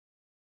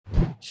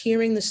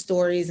hearing the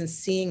stories and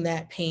seeing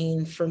that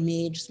pain for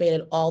me just made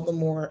it all the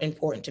more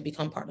important to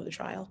become part of the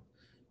trial.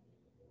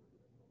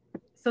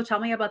 So tell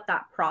me about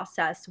that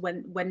process.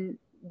 When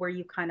were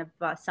you kind of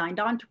signed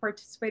on to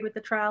participate with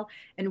the trial,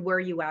 and where are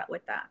you at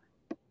with that?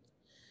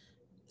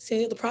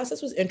 See, the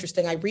process was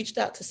interesting. I reached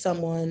out to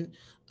someone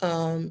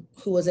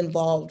who was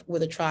involved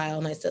with a trial,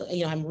 and I said,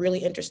 I'm really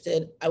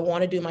interested. I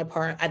want to do my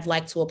part. I'd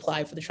like to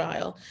apply for the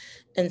trial.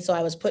 And so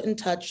I was put in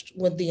touch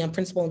with the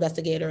principal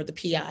investigator, the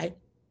PI,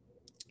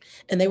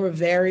 and they were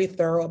very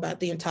thorough about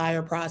the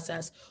entire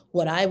process,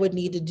 what I would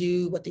need to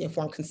do, what the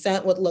informed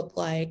consent would look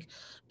like.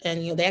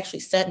 And, they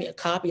actually sent me a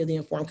copy of the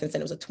informed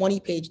consent. It was a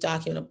 20-page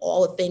document of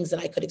all the things that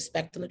I could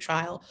expect in the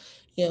trial.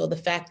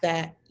 The fact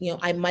that,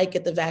 I might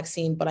get the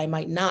vaccine, but I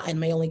might not, and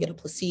may only get a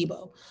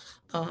placebo.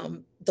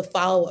 The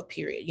follow-up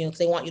period, because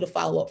they want you to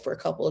follow up for a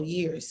couple of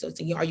years. So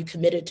it's, are you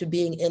committed to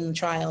being in the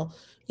trial,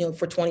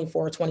 for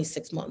 24 or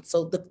 26 months?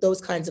 So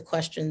those kinds of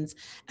questions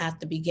at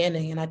the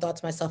beginning. And I thought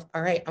to myself,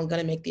 all right, I'm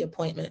going to make the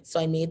appointment. So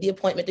I made the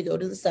appointment to go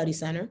to the study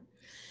center.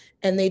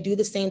 And they do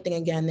the same thing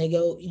again.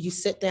 You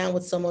sit down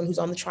with someone who's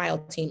on the trial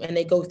team, and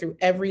they go through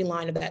every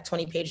line of that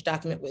 20-page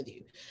document with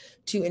you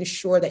to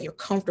ensure that you're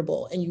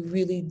comfortable and you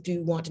really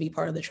do want to be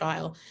part of the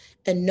trial.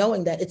 And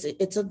knowing that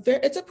it's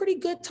a pretty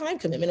good time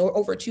commitment, or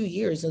over 2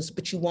 years,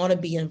 but you want to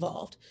be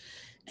involved.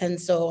 And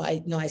so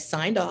I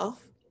signed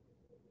off.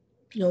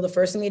 The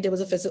first thing they did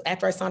was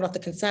after I signed off the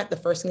consent, the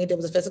first thing they did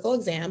was a physical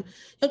exam,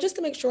 just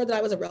to make sure that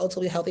I was a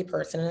relatively healthy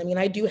person. And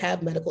I do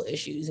have medical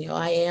issues.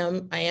 I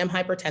am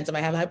hypertensive.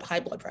 I have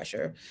high blood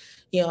pressure.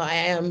 I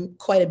am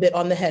quite a bit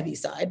on the heavy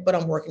side, but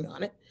I'm working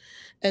on it.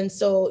 And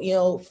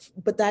so,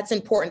 but that's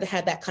important to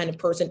have that kind of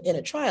person in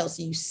a trial.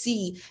 So you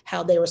see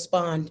how they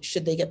respond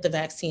should they get the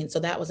vaccine. So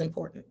that was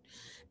important.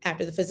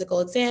 After the physical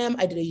exam,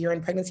 I did a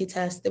urine pregnancy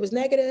test. It was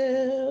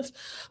negative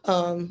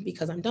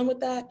because I'm done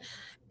with that.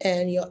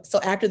 And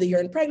so after the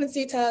urine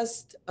pregnancy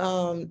test,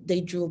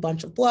 they drew a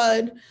bunch of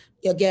blood,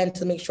 again,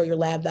 to make sure your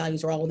lab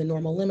values are all within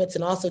normal limits,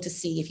 and also to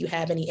see if you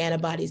have any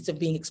antibodies to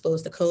being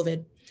exposed to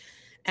COVID.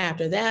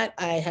 After that,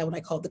 I had what I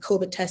called the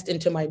COVID test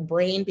into my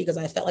brain, because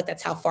I felt like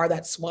that's how far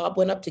that swab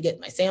went up to get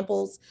my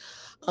samples.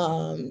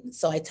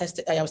 So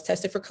I was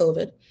tested for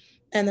COVID.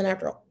 And then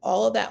after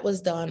all of that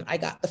was done, I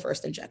got the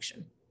first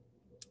injection.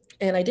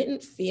 And I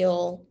didn't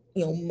feel,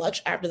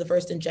 much after the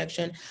first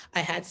injection. I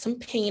had some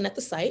pain at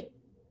the site,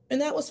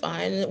 and that was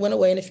fine. And it went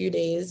away in a few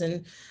days.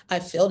 And I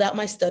filled out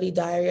my study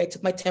diary. I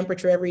took my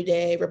temperature every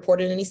day,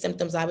 reported any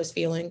symptoms I was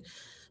feeling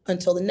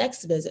until the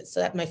next visit. So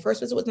that my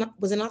first visit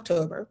was in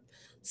October.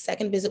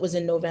 Second visit was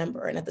in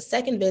November. And at the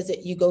second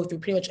visit, you go through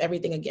pretty much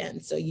everything again.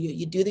 So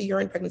you do the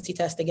urine pregnancy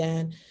test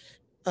again,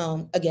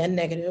 again,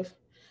 negative.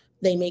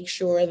 They make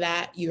sure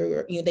that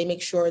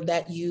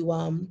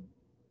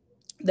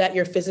that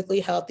you're physically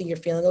healthy, you're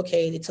feeling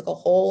okay. They took a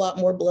whole lot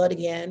more blood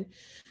again,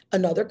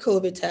 another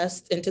COVID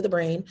test into the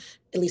brain.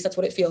 At least that's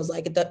what it feels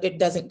like. It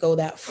doesn't go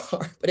that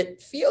far, but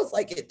it feels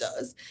like it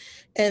does.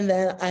 And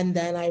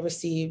then I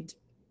received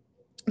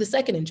the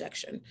second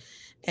injection.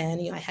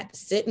 And I had to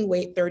sit and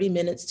wait 30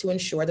 minutes to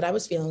ensure that I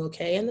was feeling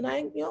okay. And then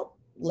I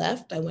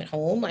left. I went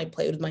home. I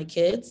played with my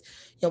kids,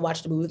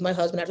 watched a movie with my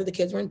husband after the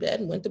kids were in bed,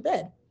 and went to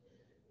bed.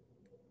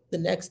 The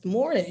next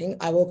morning,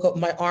 I woke up,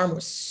 my arm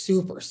was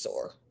super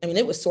sore. I mean,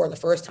 it was sore the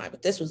first time,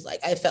 but this was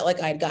like, I felt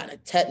like I had gotten a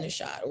tetanus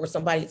shot, or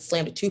somebody had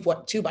slammed a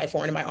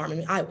 2x4 into my arm. I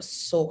mean, I was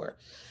sore.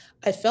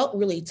 I felt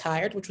really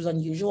tired, which was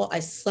unusual. I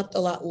slept a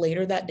lot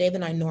later that day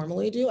than I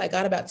normally do. I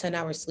got about 10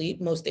 hours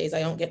sleep. Most days I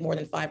don't get more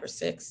than 5 or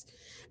 6.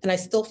 And I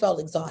still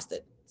felt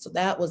exhausted. So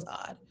that was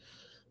odd.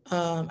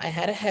 I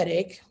had a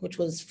headache, which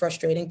was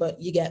frustrating,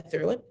 but you get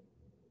through it.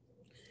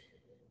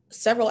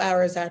 Several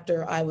hours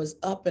after I was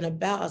up and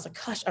about, I was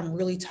like, gosh, I'm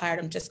really tired.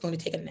 I'm just going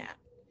to take a nap.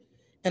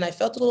 And I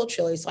felt a little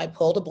chilly, so I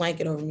pulled a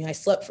blanket over me. I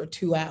slept for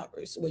 2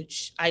 hours,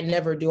 which I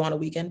never do on a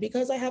weekend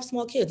because I have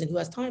small kids, and who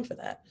has time for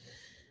that?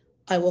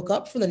 I woke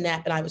up from the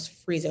nap and I was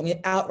freezing. I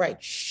mean,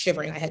 outright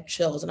shivering. I had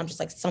chills, and I'm just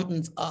like,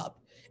 something's up.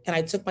 And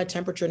I took my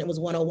temperature, and it was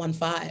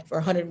 101.5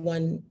 or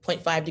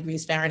 101.5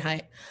 degrees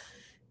Fahrenheit.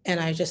 And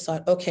I just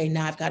thought, okay,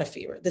 now I've got a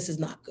fever. This is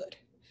not good.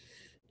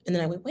 And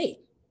then I went, wait,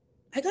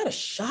 I got a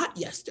shot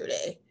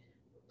yesterday.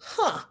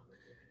 Huh.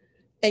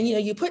 And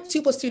you put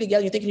 2 + 2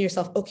 together, you're thinking to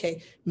yourself,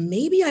 okay,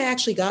 maybe I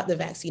actually got the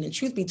vaccine. And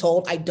truth be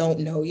told, I don't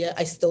know yet.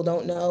 I still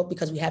don't know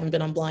because we haven't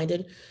been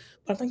unblinded.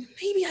 But I'm like,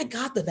 maybe I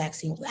got the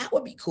vaccine. Well, that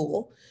would be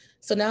cool.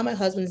 So now my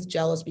husband's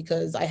jealous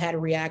because I had a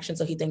reaction.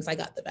 So he thinks I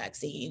got the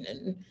vaccine.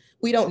 And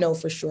we don't know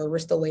for sure. We're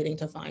still waiting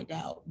to find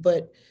out.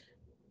 But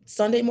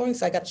Sunday morning,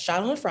 so I got the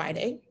shot on a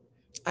Friday.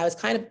 I was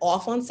kind of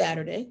off on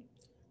Saturday.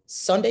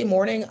 Sunday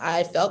morning,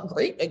 I felt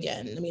great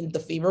again. I mean, the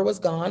fever was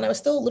gone. I was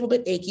still a little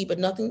bit achy, but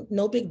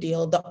no big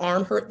deal. The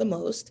arm hurt the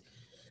most.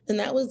 And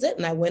that was it.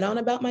 And I went on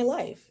about my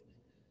life.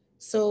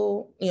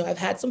 So, I've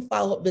had some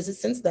follow-up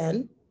visits since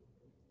then.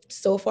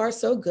 So far,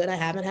 so good. I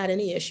haven't had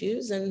any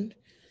issues. And,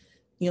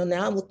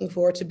 now I'm looking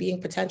forward to being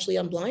potentially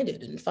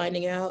unblinded and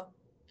finding out,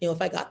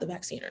 if I got the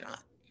vaccine or not.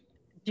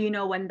 Do you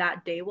know when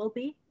that day will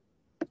be?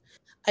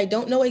 I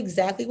don't know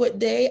exactly what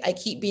day. I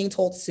keep being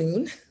told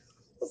soon.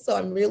 So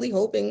I'm really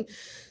hoping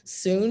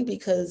soon,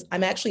 because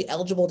I'm actually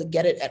eligible to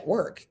get it at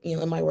work,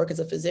 in my work as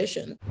a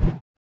physician.